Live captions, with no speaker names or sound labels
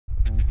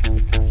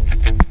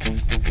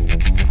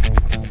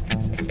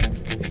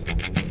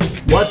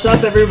What's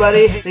up,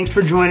 everybody? Thanks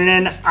for joining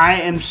in. I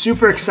am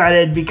super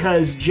excited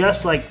because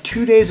just like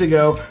 2 days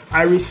ago,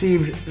 I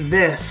received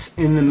this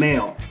in the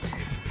mail.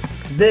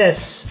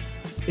 This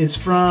is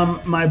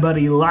from my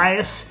buddy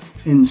Llias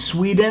in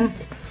Sweden.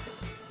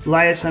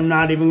 Llias, I'm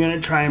not even gonna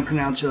try and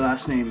pronounce your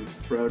last name,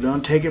 bro.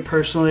 Don't take it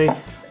personally.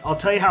 I'll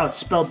tell you how it's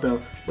spelt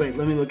though. Wait,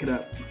 let me look it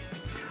up.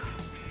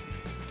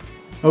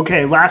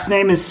 Okay, last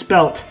name is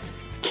spelt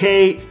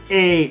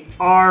Karanzas.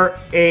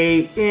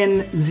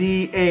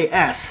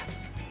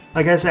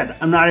 Like I said,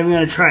 I'm not even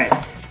gonna try it.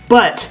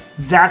 But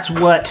that's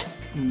what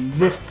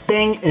this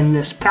thing in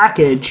this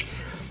package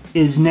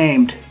is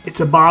named. It's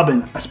a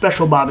bobbin, a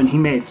special bobbin he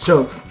made.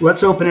 So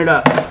let's open it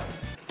up.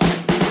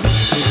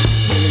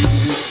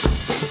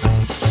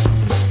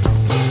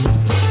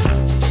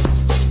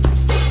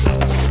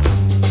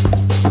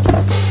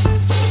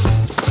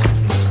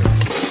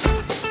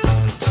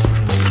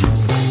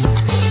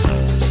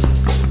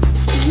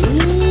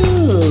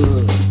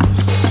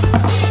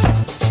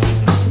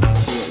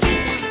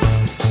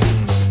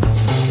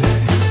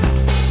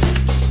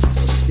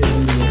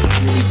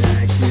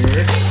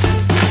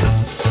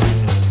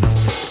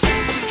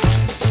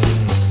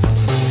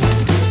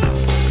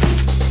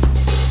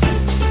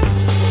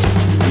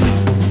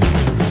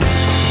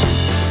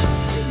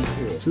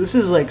 So this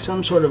is like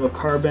some sort of a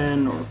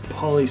carbon or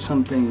poly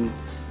something.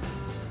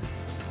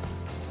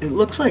 It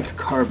looks like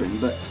carbon,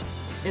 but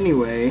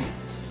anyway,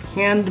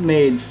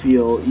 handmade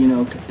feel, you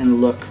know,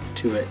 and look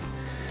to it.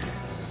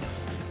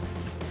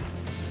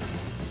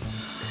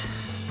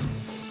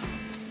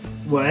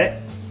 What?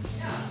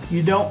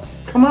 You don't?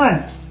 Come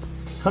on.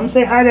 Come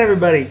say hi to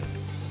everybody.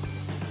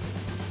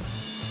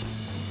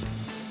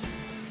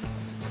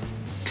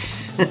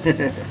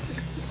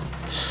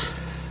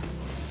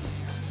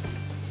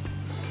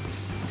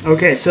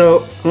 Okay,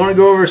 so I want to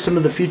go over some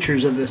of the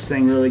features of this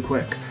thing really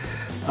quick.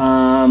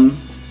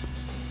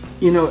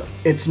 You know,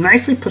 it's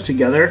nicely put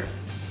together,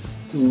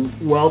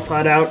 well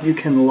thought out. You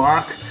can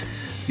lock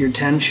your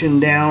tension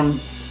down,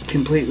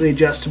 completely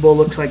adjustable.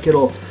 Looks like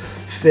it'll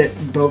fit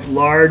both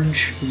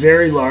large,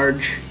 very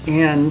large,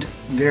 and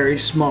very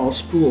small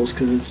spools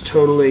because it's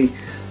totally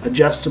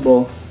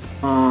adjustable.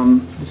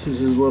 This is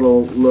his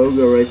little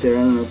logo right there.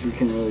 I don't know if you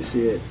can really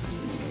see it.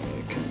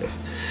 Kind of.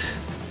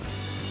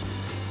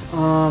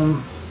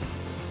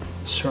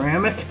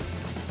 Ceramic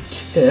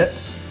tip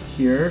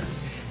here,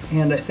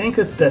 and I think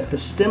that the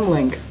stem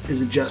length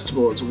is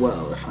adjustable as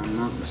well, if I'm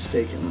not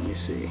mistaken. Let me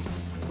see.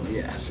 Oh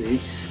yeah, see?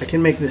 I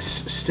can make this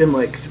stem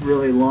length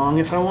really long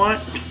if I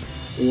want,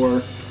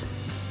 or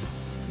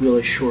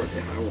really short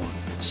if I want.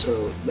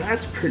 So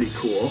that's pretty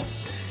cool.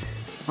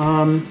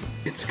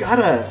 It's got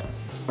a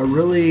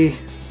really,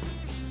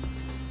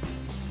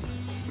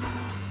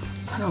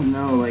 I don't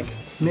know, like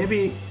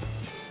maybe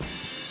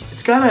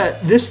it's got a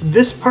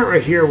this part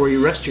right here where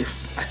you rest your,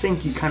 I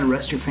think you kind of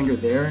rest your finger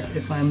there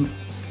if I'm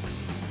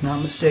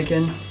not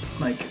mistaken.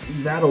 Like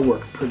that'll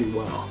work pretty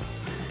well.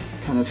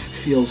 Kind of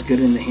feels good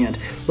in the hand.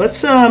 Let's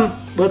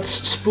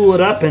spool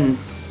it up and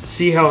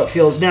see how it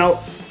feels. Now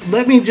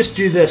let me just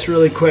do this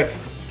really quick,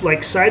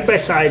 like side by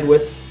side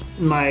with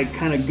my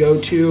kind of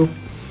go-to,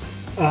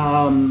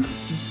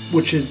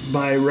 which is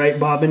my right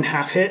bobbin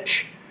half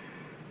hitch.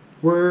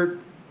 We're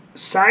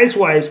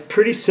size-wise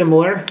pretty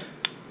similar.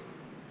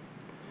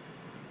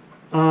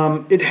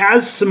 It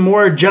has some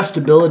more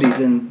adjustability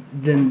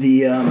than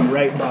the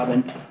right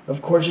bobbin.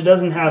 Of course, it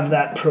doesn't have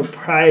that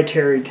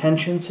proprietary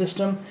tension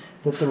system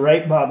that the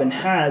right bobbin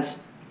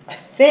has. I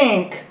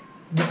think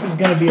this is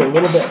going to be a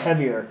little bit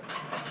heavier.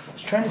 I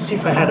was trying to see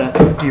if I had an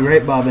empty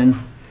right bobbin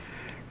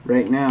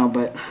right now,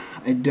 but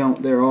I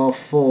don't. They're all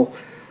full.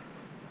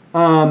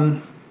 I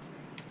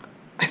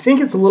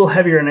think it's a little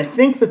heavier, and I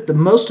think that the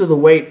most of the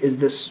weight is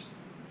this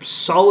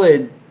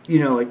solid, you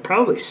know, like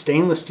probably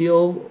stainless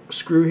steel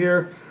screw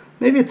here.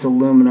 Maybe it's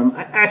aluminum.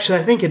 Actually,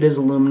 I think it is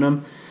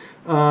aluminum.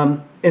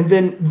 And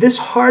then this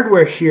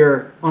hardware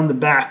here on the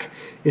back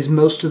is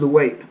most of the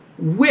weight,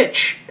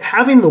 which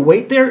having the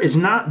weight there is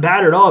not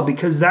bad at all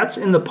because that's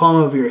in the palm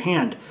of your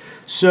hand.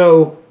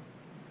 So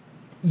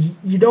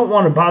you don't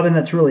want a bobbin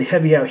that's really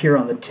heavy out here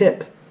on the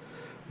tip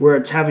where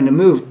it's having to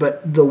move,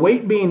 but the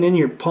weight being in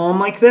your palm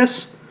like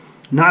this,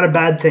 not a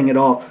bad thing at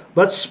all.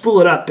 Let's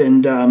spool it up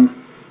and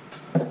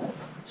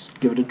let's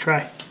give it a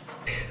try.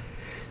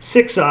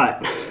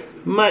 6/0.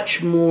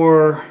 Much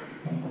more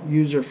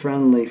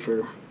user-friendly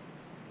for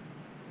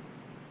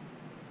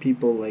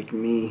people like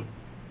me.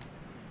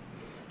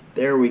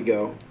 There we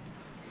go.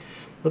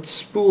 Let's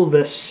spool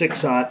this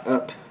 6/0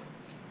 up.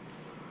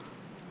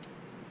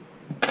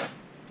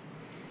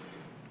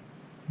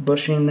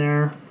 Bushing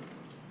there.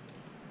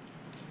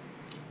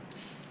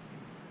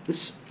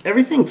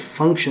 Everything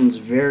functions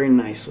very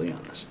nicely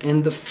on this,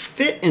 and the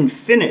fit and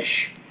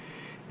finish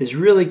is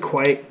really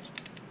quite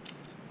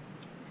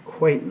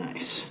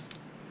nice.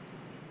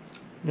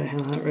 Did I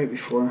have that right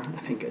before? I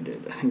think I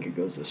did. I think it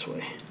goes this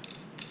way.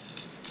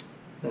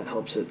 That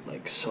helps it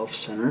like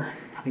self-center,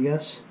 I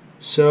guess.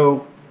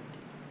 So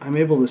I'm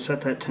able to set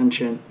that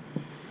tension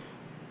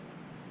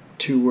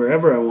to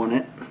wherever I want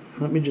it.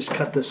 Let me just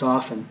cut this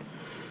off and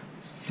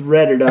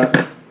thread it up,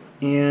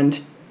 and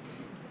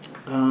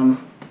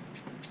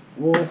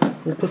we'll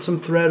put some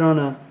thread on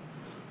a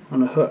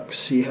hook,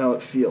 see how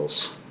it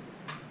feels.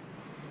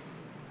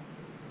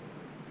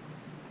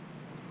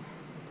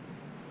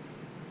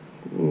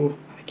 Ooh,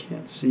 I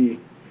can't see.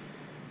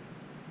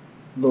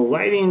 The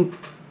lighting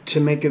to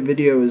make a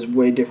video is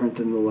way different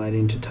than the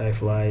lighting to tie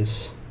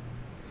flies.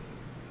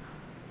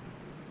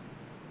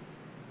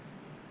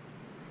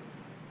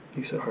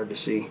 Makes it hard to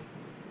see.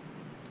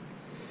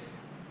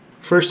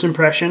 First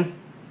impression,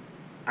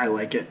 I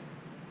like it.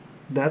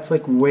 That's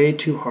like way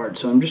too hard,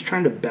 so I'm just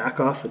trying to back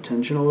off the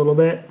tension a little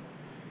bit.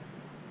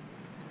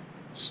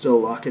 Still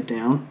lock it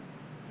down.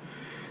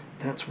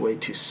 That's way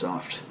too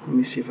soft. Let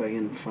me see if I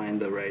can find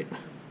the right.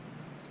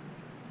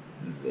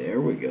 There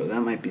we go.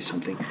 That might be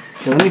something.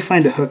 Okay, let me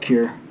find a hook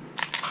here.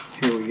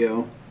 Here we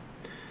go.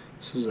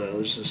 This is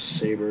there's a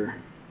Saber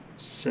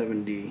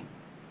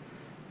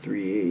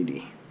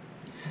 7380.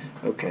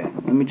 Okay,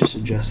 let me just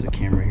adjust the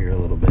camera here a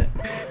little bit.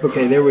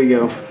 Okay, there we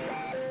go.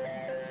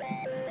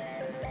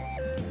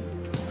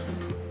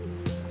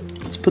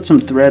 Let's put some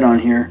thread on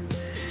here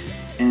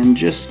and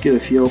just get a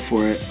feel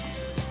for it.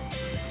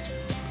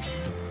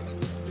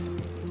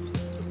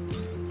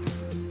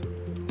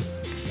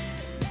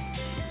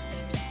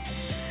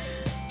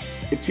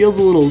 It feels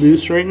a little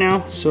loose right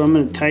now, so I'm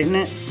going to tighten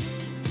it.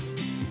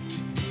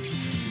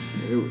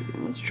 There we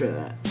go. Let's try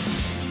that.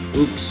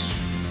 Oops.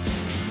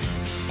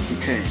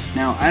 Okay,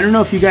 now I don't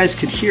know if you guys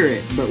could hear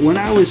it, but when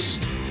I was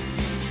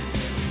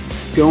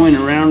going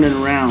around and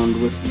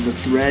around with the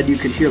thread, you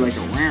could hear like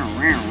a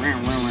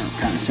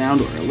kind of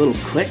sound or a little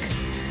click.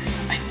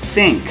 I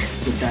think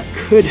that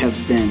could have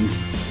been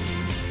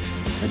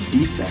a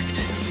defect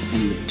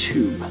in the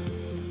tube,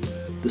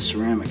 the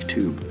ceramic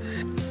tube.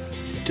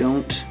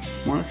 Don't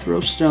want to throw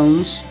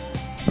stones.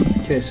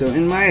 Okay, so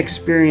in my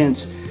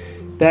experience,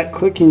 that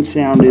clicking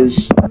sound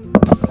is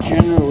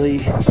generally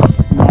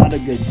not a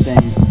good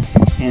thing,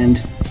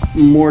 and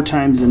more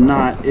times than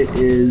not it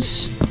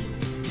is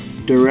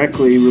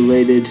directly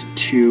related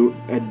to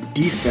a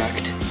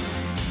defect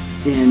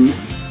in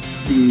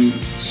the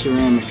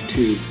ceramic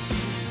tube.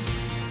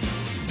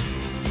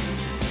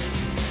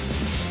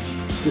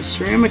 The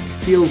ceramic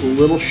feels a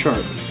little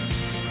sharp.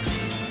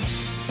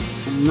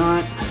 I'm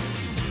not,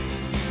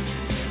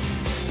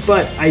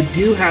 but I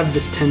do have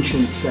this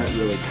tension set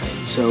really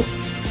tight. So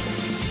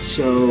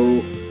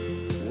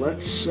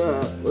let's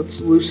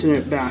loosen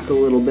it back a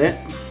little bit.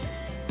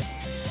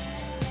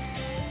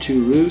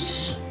 Too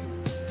loose.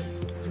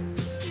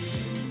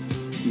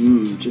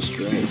 Just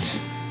right.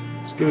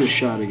 Let's give it a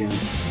shot again.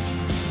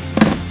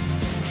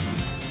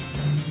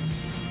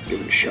 Give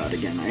it a shot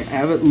again. I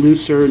have it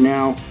looser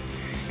now,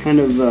 kind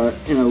of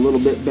in a little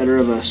bit better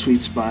of a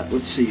sweet spot.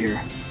 Let's see here.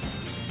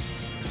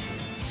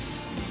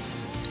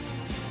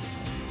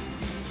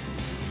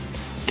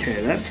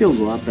 Okay, that feels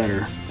a lot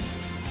better.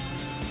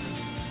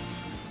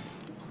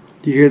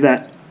 Do you hear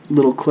that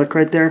little click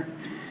right there?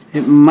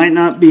 It might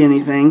not be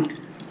anything,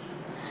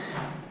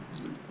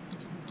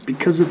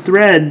 because the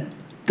thread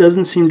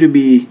doesn't seem to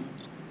be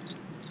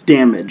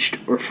damaged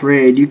or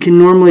frayed. You can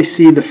normally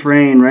see the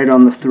fraying right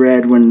on the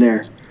thread when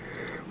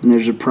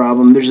there's a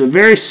problem. There's a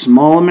very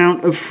small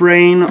amount of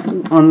fraying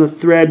on the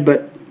thread,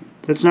 but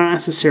that's not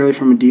necessarily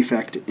from a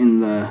defect in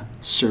the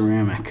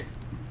ceramic.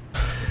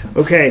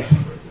 Okay,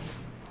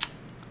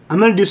 I'm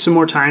going to do some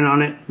more tying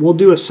on it. We'll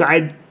do a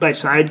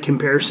side-by-side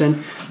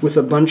comparison with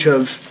a bunch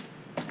of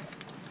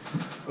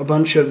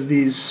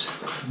these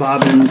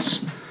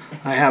bobbins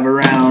I have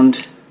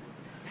around.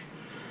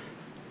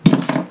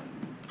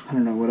 I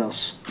don't know what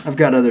else. I've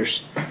got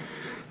others.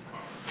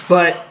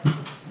 But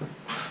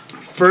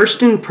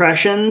first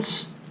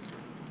impressions,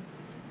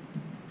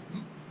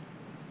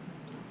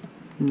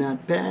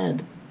 not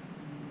bad.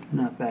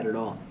 Not bad at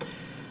all.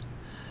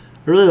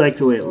 I really like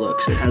the way it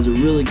looks. It has a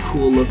really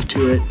cool look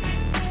to it,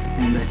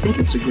 and I think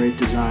it's a great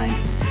design.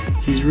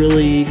 He's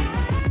really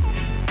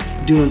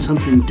doing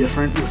something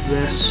different with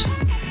this.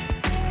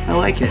 I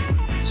like it.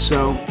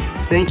 So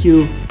thank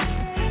you,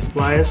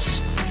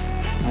 Llias.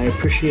 I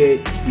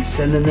appreciate you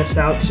sending this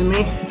out to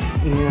me,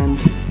 and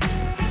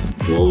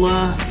we'll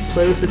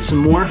play with it some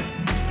more,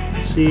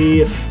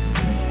 see if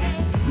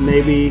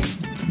maybe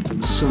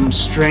some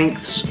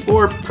strengths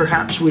or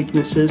perhaps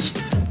weaknesses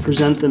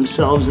present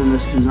themselves in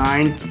this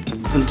design.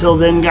 Until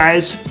then,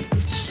 guys,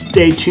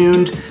 stay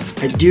tuned.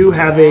 I do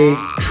have a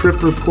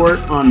trip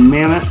report on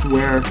Mammoth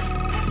where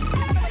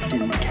I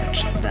didn't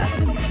catch that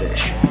many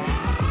fish,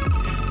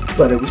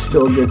 but it was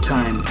still a good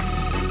time.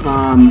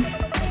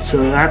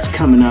 So that's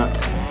coming up.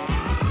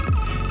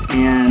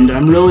 And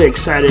I'm really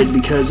excited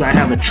because I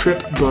have a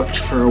trip booked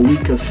for a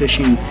week of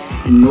fishing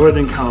in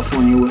Northern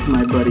California with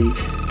my buddy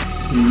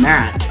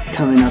Matt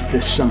coming up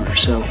this summer.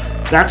 So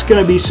that's going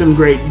to be some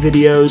great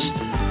videos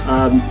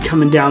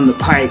coming down the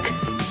pike.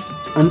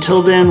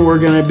 Until then, we're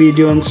going to be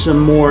doing some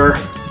more,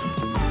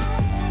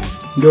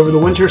 over the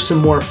winter, some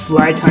more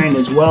fly tying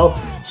as well.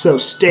 So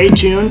stay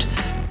tuned.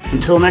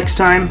 Until next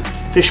time,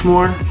 fish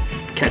more,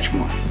 catch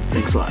more.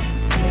 Thanks a lot.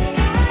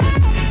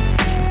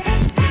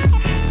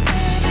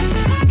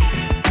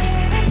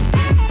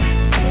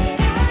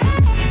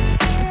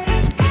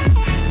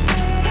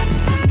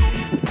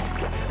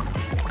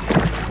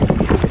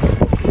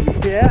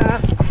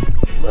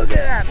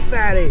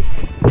 Daddy.